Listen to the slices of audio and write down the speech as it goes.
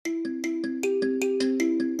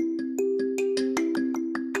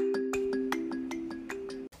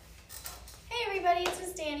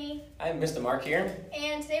Hi, Mr. Mark here.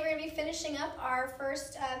 And today we're going to be finishing up our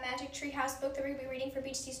first Magic Tree House book that we're going to be reading for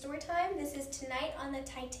Beach Tea Storytime. This is Tonight on the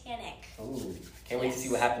Titanic. Ooh, can't wait to see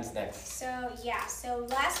what happens next. So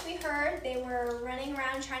last we heard they were running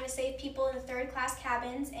around trying to save people in the third-class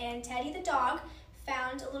cabins, and Teddy the dog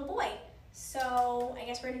found a little boy. So I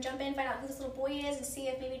guess we're going to jump in, find out who this little boy is, and see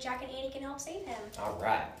if maybe Jack and Annie can help save him. All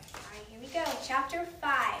right. All right, here we go. Chapter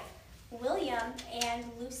 5, William and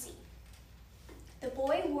Lucy. The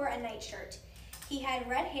boy wore a nightshirt. He had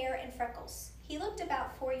red hair and freckles. He looked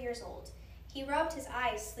about 4 years old. He rubbed his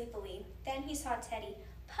eyes sleepily. Then he saw Teddy.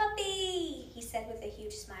 "Puppy," he said with a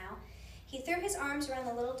huge smile. He threw his arms around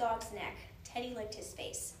the little dog's neck. Teddy licked his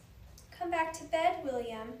face. "Come back to bed,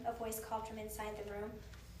 William," a voice called from inside the room.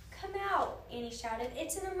 "Come out," Annie shouted.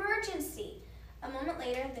 "It's an emergency." A moment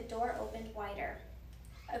later, the door opened wider.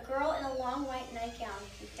 A girl in a long white nightgown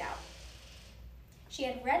peeked out. She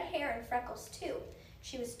had red hair and freckles, too.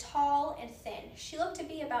 She was tall and thin. She looked to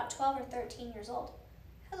be about 12 or 13 years old.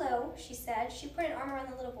 "Hello," she said. She put an arm around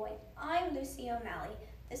the little boy. "I'm Lucy O'Malley.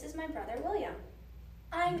 This is my brother, William."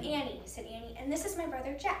 "I'm Annie," said Annie, "and this is my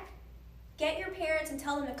brother, Jack." "Get your parents and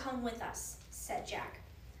tell them to come with us," said Jack.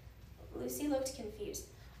 Lucy looked confused.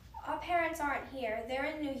 "Our parents aren't here. They're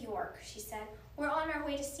in New York," she said. "We're on our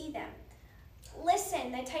way to see them."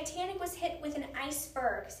 "Listen, the Titanic was hit with an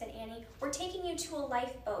iceberg," said Annie. "We're taking you to a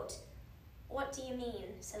lifeboat." "What do you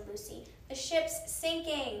mean?" said Lucy. "The ship's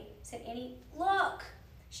sinking," said Annie. "Look!"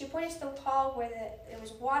 She pointed to the hall where there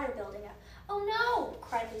was water building up. "Oh no!"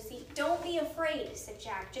 cried Lucy. "Don't be afraid," said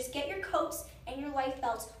Jack. "Just get your coats and your life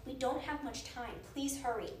belts. We don't have much time. Please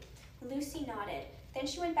hurry." Lucy nodded. Then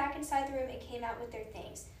she went back inside the room and came out with their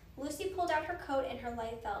things. Lucy pulled out her coat and her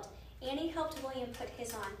life belt. Annie helped William put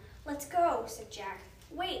his on. "Let's go," said Jack.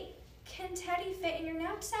 "Wait, can Teddy fit in your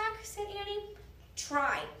knapsack?" said Annie.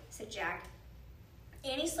 "Try," said Jack.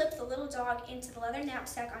 Annie slipped the little dog into the leather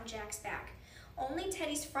knapsack on Jack's back. Only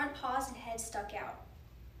Teddy's front paws and head stuck out.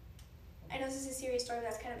 I know this is a serious story, but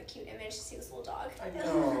that's kind of a cute image to see this little dog. I know.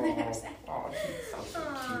 Oh, he sounds so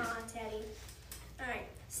cute. Aw, Teddy. All right,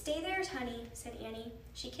 "Stay there, honey," said Annie.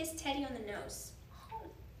 She kissed Teddy on the nose.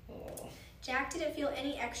 Oh. Jack didn't feel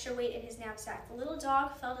any extra weight in his knapsack. The little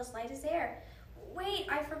dog felt as light as air. "Wait,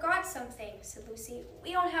 I forgot something," said Lucy.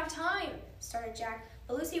 "We don't have time," started Jack,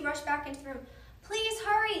 but Lucy rushed back into the room. "Please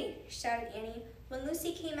hurry," shouted Annie. When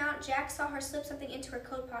Lucy came out, Jack saw her slip something into her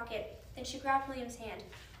coat pocket. Then she grabbed William's hand.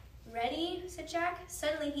 "Ready?" said Jack.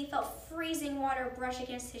 Suddenly he felt freezing water brush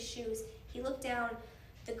against his shoes. He looked down.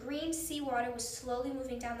 The green seawater was slowly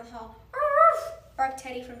moving down the hall. "Arf!" barked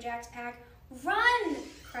Teddy from Jack's pack. "Run!"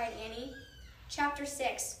 cried Annie. Chapter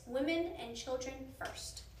 6, Women and Children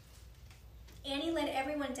First. Annie led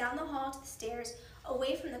everyone down the hall to the stairs,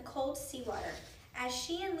 away from the cold seawater. As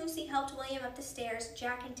she and Lucy helped William up the stairs,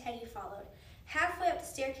 Jack and Teddy followed. Halfway up the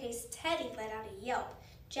staircase, Teddy let out a yelp.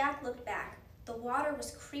 Jack looked back. The water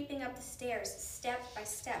was creeping up the stairs, step by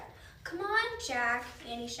step. "Come on, Jack,"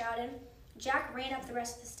 Annie shouted. Jack ran up the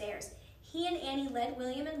rest of the stairs. He and Annie led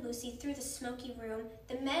William and Lucy through the smoky room.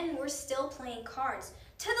 The men were still playing cards.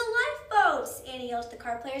 "To the lifeboats!" Annie yelled to the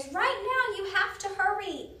card players. "Right now, you have to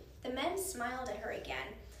hurry." The men smiled at her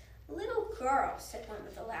again. "Little girl," said one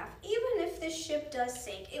with a laugh, "even if this ship does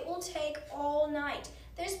sink, it will take all night.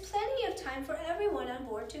 There's plenty of time for everyone on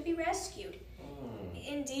board to be rescued."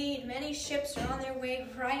 "Indeed, many ships are on their way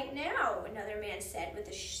right now," another man said with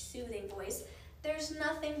a soothing voice. "There's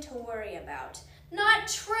nothing to worry about." "Not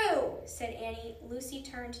true," said Annie. Lucy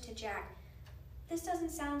turned to Jack. "This doesn't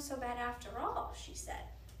sound so bad after all," she said.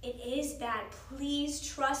 "It is bad. Please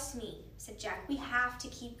trust me," said Jack. "We have to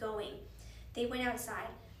keep going." They went outside.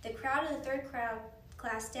 The crowd on the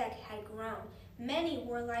third-class deck had grown. Many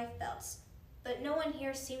wore life belts, but no one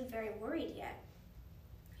here seemed very worried yet.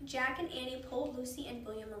 Jack and Annie pulled Lucy and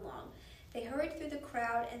William along. They hurried through the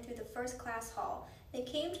crowd and through the first-class hall. They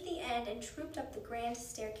came to the end and trooped up the grand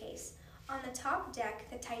staircase. On the top deck,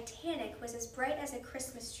 the Titanic was as bright as a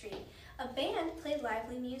Christmas tree. A band played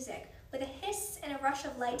lively music. With a hiss and a rush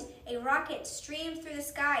of light, a rocket streamed through the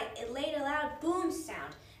sky. It laid a loud boom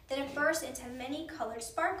sound. Then it burst into many colored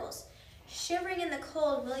sparkles. Shivering in the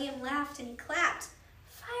cold, William laughed and he clapped.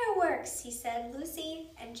 "Fireworks," he said.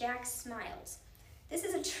 Lucy and Jack smiled. "This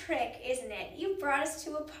is a trick, isn't it? You brought us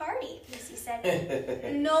to a party," Lucy said.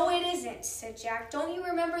 "No, it isn't," said Jack. "Don't you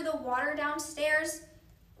remember the water downstairs?"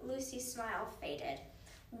 Lucy's smile faded.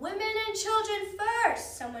 "Women and children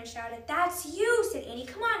first," someone shouted. "That's you," said Annie.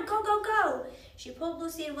 "Come on, go, go, go." She pulled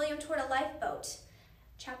Lucy and William toward a lifeboat.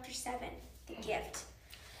 Chapter 7, The Gift.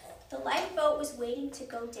 The lifeboat was waiting to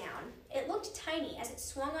go down. It looked tiny as it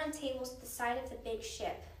swung on tables at the side of the big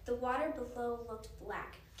ship. The water below looked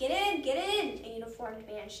black. Get in, a uniformed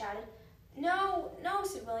man shouted. No, no,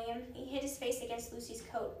 said William. He hid his face against Lucy's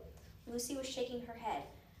coat. Lucy was shaking her head.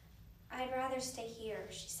 I'd rather stay here,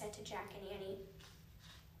 she said to Jack and Annie.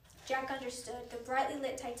 Jack understood. The brightly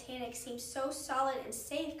lit Titanic seemed so solid and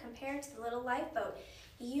safe compared to the little lifeboat.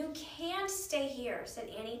 You can't stay here, said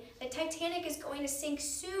Annie. The Titanic is going to sink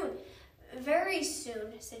soon. Very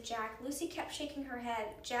soon, said Jack. Lucy kept shaking her head.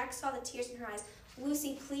 Jack saw the tears in her eyes.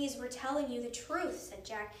 Lucy, please, we're telling you the truth, said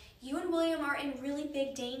Jack. You and William are in really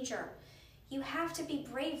big danger. You have to be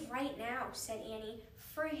brave right now, said Annie.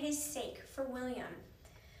 For his sake, for William.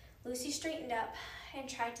 Lucy straightened up and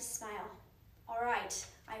tried to smile. All right,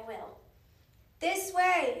 I will. This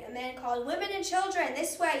way, a man called. Women and children,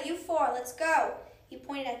 this way, you four, let's go. He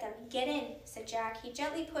pointed at them. Get in, said Jack. He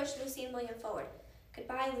gently pushed Lucy and William forward.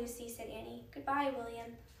 Goodbye, Lucy, said Annie. Goodbye,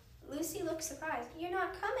 William. Lucy looked surprised. You're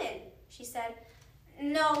not coming, she said.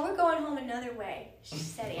 No, we're going home another way,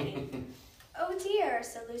 said Annie. Oh dear,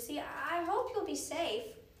 said Lucy. I hope you'll be safe.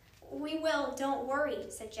 We will, don't worry,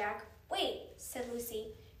 said Jack. Wait, said Lucy.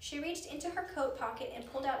 She reached into her coat pocket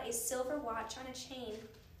and pulled out a silver watch on a chain.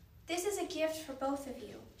 This is a gift for both of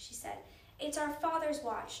you, she said. It's our father's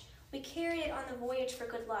watch. We carried it on the voyage for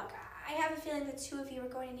good luck. I have a feeling the two of you are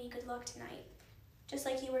going to need good luck tonight, just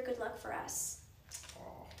like you were good luck for us.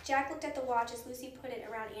 Aww. Jack looked at the watch as Lucy put it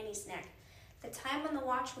around Annie's neck. The time on the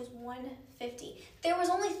watch was 1:50. There was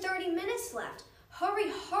only 30 minutes left.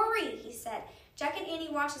 Hurry, hurry, he said. Jack and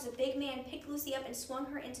Annie watched as a big man picked Lucy up and swung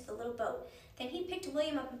her into the little boat. Then he picked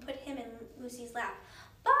William up and put him in Lucy's lap.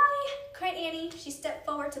 Bye, cried Annie. She stepped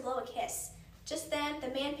forward to blow a kiss. Just then, the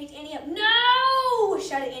man picked Annie up. No,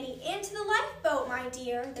 shouted Annie. Into the lifeboat, my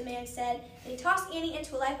dear, the man said. And he tossed Annie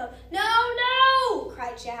into a lifeboat. No, no,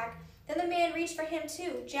 cried Jack. Then the man reached for him,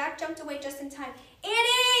 too. Jack jumped away just in time.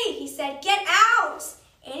 Annie, he said, get out.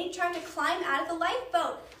 Annie tried to climb out of the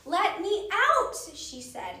lifeboat. Let me out, she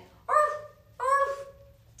said. Arf, arf.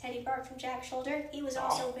 Teddy barked from Jack's shoulder. He was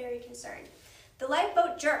also very concerned. The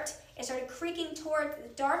lifeboat jerked. It started creaking toward the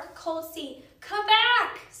dark, cold sea. Come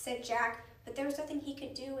back, said Jack. But there was nothing he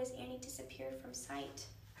could do as Annie disappeared from sight.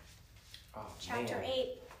 Oh, Chapter man. 8.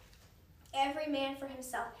 Every man for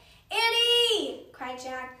himself. Annie, cried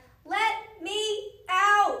Jack. Let me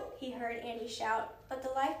out, he heard Annie shout. But the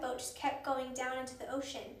lifeboat just kept going down into the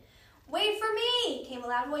ocean. Wait for me, came a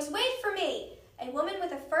loud voice. Wait for me. A woman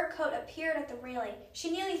with a fur coat appeared at the railing.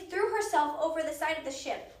 She nearly threw herself over the side of the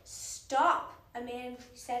ship. Stop, a man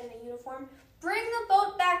said in a uniform. Bring the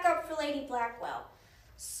boat back up for Lady Blackwell.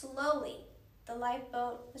 Slowly, the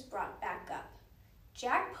lifeboat was brought back up.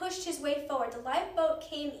 Jack pushed his way forward. The lifeboat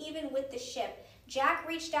came even with the ship. Jack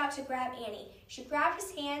reached out to grab Annie. She grabbed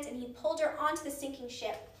his hands and he pulled her onto the sinking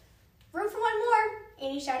ship. Room for one more,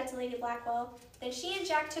 Annie shouted to Lady Blackwell. Then she and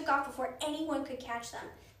Jack took off before anyone could catch them.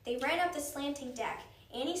 They ran up the slanting deck.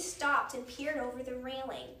 Annie stopped and peered over the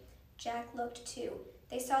railing. Jack looked too.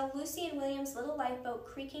 They saw Lucy and William's little lifeboat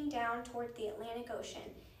creaking down toward the Atlantic Ocean.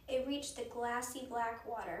 It reached the glassy black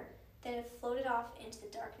water. Then it floated off into the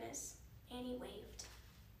darkness. Annie waved.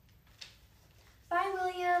 Bye,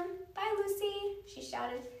 William. Bye, Lucy, she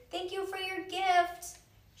shouted. Thank you for your gift.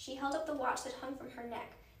 She held up the watch that hung from her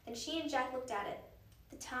neck. Then she and Jack looked at it.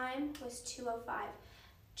 The time was 2:05.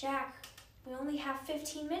 Jack, we only have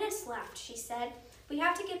 15 minutes left, she said. We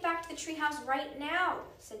have to get back to the treehouse right now,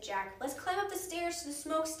 said Jack. Let's climb up the stairs to the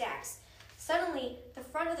smokestacks. Suddenly, the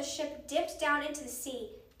front of the ship dipped down into the sea.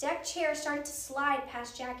 Deck chairs started to slide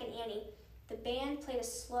past Jack and Annie. The band played a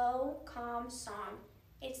slow, calm song.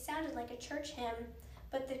 It sounded like a church hymn,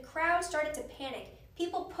 but the crowd started to panic.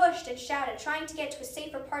 People pushed and shouted, trying to get to a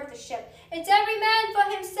safer part of the ship. It's every man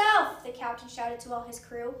for himself, the captain shouted to all his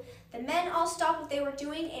crew. The men all stopped what they were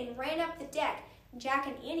doing and ran up the deck. Jack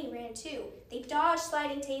and Annie ran too. They dodged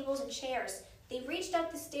sliding tables and chairs. They reached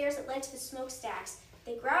up the stairs that led to the smokestacks.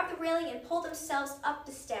 They grabbed the railing and pulled themselves up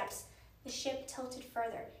the steps. The ship tilted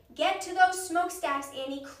further. Get to those smokestacks,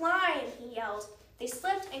 Annie. Climb, he yelled. They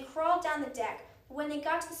slipped and crawled down the deck. But when they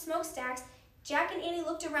got to the smokestacks, Jack and Annie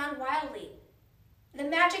looked around wildly. The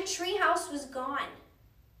magic treehouse was gone.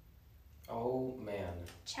 Oh, man.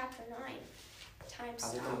 Chapter 9. Time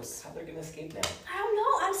stops. How they're gonna escape now? I don't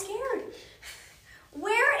know. I'm scared.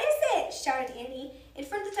 Where is it? Shouted Annie. In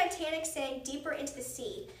front of the Titanic sank deeper into the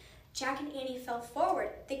sea. Jack and Annie fell forward.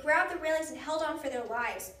 They grabbed the railings and held on for their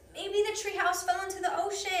lives. Maybe the treehouse fell into the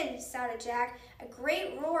ocean, shouted Jack. A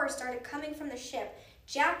great roar started coming from the ship.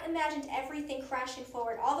 Jack imagined everything crashing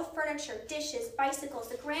forward, all the furniture, dishes, bicycles,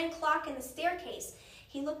 the grand clock, and the staircase.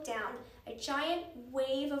 He looked down. A giant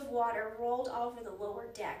wave of water rolled over the lower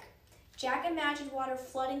deck. Jack imagined water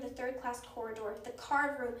flooding the third-class corridor, the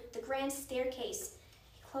card room, the grand staircase.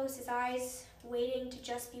 He closed his eyes, waiting to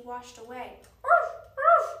just be washed away.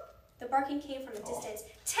 The barking came from the distance.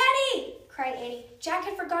 Teddy! Cried Annie. Jack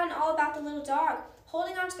had forgotten all about the little dog.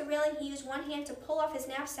 Holding onto the railing, he used one hand to pull off his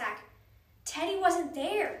knapsack. Teddy wasn't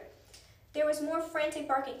there. There was more frantic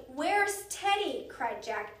barking. Where's Teddy? Cried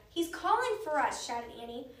Jack. He's calling for us, shouted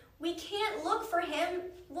Annie. We can't look for him.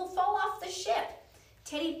 We'll fall off the ship.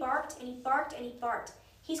 Teddy barked and he barked and he barked.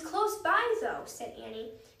 He's close by, though, said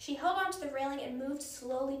Annie. She held onto the railing and moved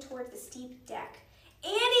slowly towards the steep deck.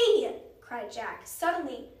 Annie! Cried Jack.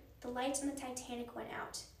 Suddenly, the lights on the Titanic went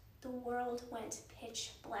out. The world went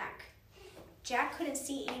pitch black. Jack couldn't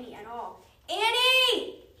see Annie at all.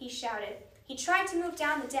 Annie! He shouted. He tried to move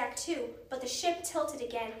down the deck, too, but the ship tilted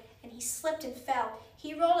again, and he slipped and fell.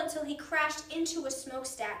 He rolled until he crashed into a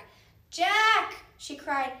smokestack. Jack! She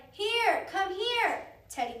cried. Here! Come here!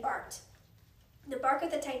 Teddy barked. The bark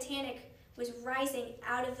of the Titanic was rising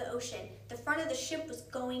out of the ocean. The front of the ship was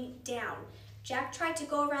going down. Jack tried to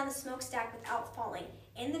go around the smokestack without falling.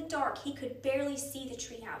 In the dark, he could barely see the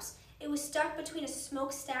treehouse. It was stuck between a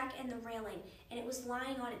smokestack and the railing, and it was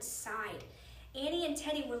lying on its side. Annie and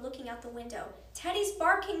Teddy were looking out the window. Teddy's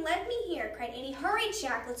barking, let me hear, cried Annie. Hurry,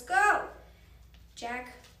 Jack, let's go.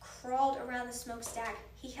 Jack crawled around the smokestack.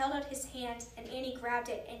 He held out his hand, and Annie grabbed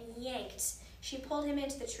it and yanked. She pulled him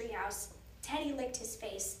into the treehouse. Teddy licked his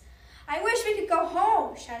face. I wish we could go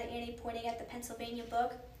home, shouted Annie, pointing at the Pennsylvania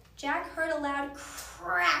book. Jack heard a loud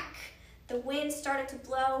crack. The wind started to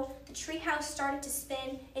blow. The treehouse started to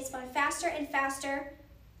spin. It spun faster and faster.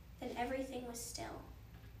 Then everything was still.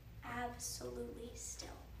 Absolutely still.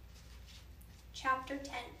 Chapter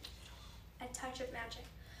 10. A Touch of Magic.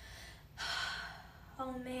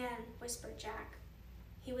 Oh man, whispered Jack.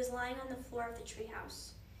 He was lying on the floor of the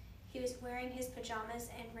treehouse. He was wearing his pajamas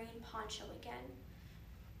and rain poncho again.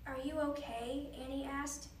 Are you okay? Annie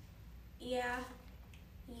asked. Yeah.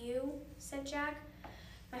 You? Said Jack.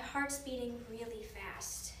 My heart's beating really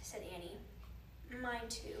fast, said Annie. Mine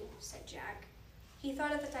too, said Jack. He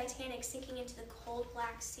thought of the Titanic sinking into the cold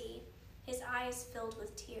black sea. His eyes filled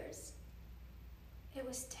with tears. It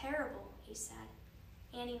was terrible, he said.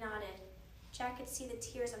 Annie nodded. Jack could see the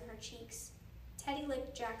tears on her cheeks. Teddy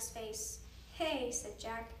licked Jack's face. Hey, said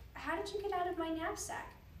Jack, how did you get out of my knapsack?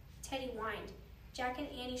 Teddy whined. Jack and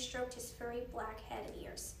Annie stroked his furry black head and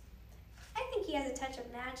ears. I think he has a touch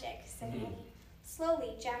of magic, said Annie.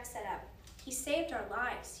 Slowly, Jack sat up. He saved our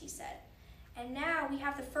lives, he said. And now we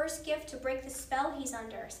have the first gift to break the spell he's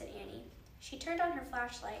under, said Annie. She turned on her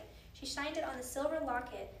flashlight. She shined it on the silver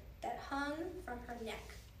locket that hung from her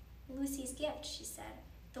neck. Lucy's gift, she said.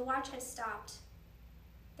 The watch had stopped.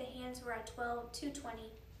 The hands were at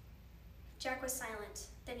 2:20. Jack was silent.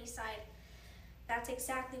 Then he sighed. That's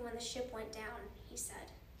exactly when the ship went down, he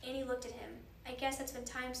said. Annie looked at him. I guess it's when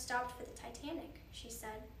time stopped for the Titanic, she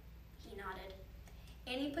said. He nodded.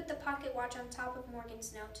 Annie put the pocket watch on top of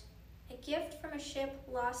Morgan's note. A gift from a ship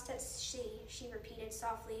lost at sea, she repeated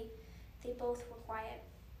softly. They both were quiet.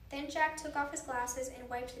 Then Jack took off his glasses and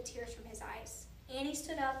wiped the tears from his eyes. Annie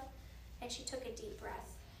stood up, and she took a deep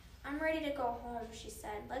breath. I'm ready to go home, she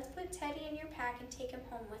said. Let's put Teddy in your pack and take him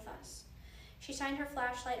home with us. She shined her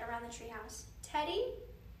flashlight around the treehouse. Teddy?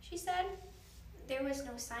 She said. There was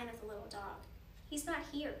no sign of the little dog. He's not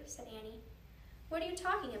here, said Annie. What are you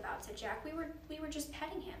talking about, said Jack. We were just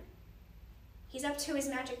petting him. He's up to his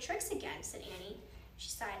magic tricks again, said Annie. She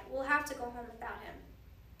sighed. We'll have to go home without him.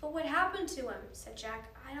 But what happened to him, said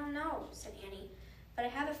Jack. I don't know, said Annie. But I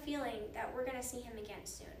have a feeling that we're going to see him again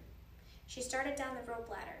soon. She started down the rope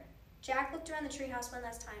ladder. Jack looked around the treehouse one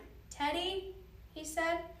last time. Teddy, he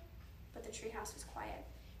said. But the treehouse was quiet.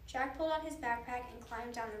 Jack pulled on his backpack and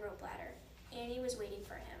climbed down the rope ladder. Annie was waiting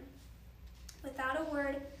for him. Without a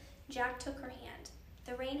word, Jack took her hand.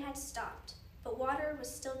 The rain had stopped, but water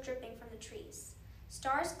was still dripping from the trees.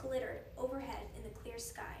 Stars glittered overhead in the clear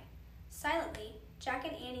sky. Silently, Jack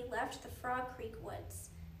and Annie left the Frog Creek woods.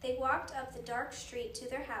 They walked up the dark street to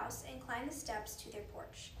their house and climbed the steps to their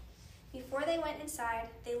porch. Before they went inside,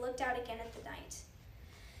 they looked out again at the night.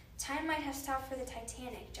 Time might have stopped for the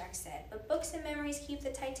Titanic, Jack said, but books and memories keep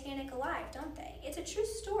the Titanic alive, don't they? It's a true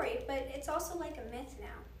story, but it's also like a myth now.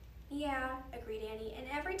 Yeah, agreed Annie, and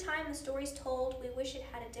every time the story's told, we wish it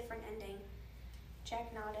had a different ending.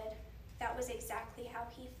 Jack nodded. That was exactly how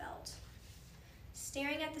he felt.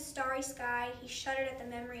 Staring at the starry sky, he shuddered at the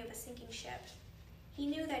memory of a sinking ship. He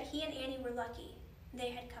knew that he and Annie were lucky.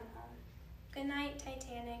 They had come home. Good night,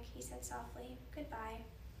 Titanic, he said softly. Goodbye.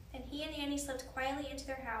 And he and Annie slipped quietly into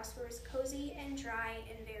their house, where it was cozy and dry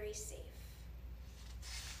and very safe.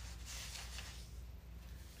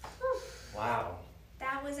 Whew. Wow.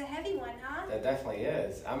 That was a heavy one, huh? That definitely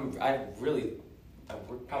is. I'm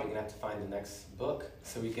we're probably gonna have to find the next book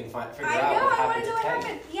so we can figure I out know, what I want happened to know to what Teddy.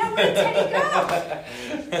 happened. Yeah, where did Teddy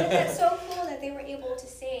go? But that's so cool that they were able to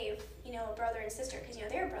save, a brother and sister, because,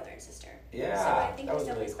 they're a brother and sister. Yeah, so I think that it was was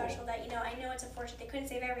definitely really cool. special that, I know it's unfortunate they couldn't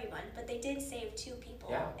save everyone, but they did save 2 people.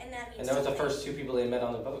 Yeah. And that means And that was the something. first 2 people they met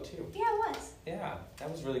on the boat too. Yeah, it was. Yeah,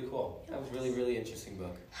 that was really cool. That was really, really interesting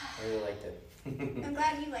book. I really liked it. I'm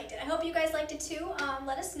glad you liked it. I hope you guys liked it too.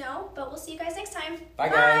 Let us know, but we'll see you guys next time. Bye,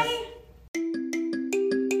 guys.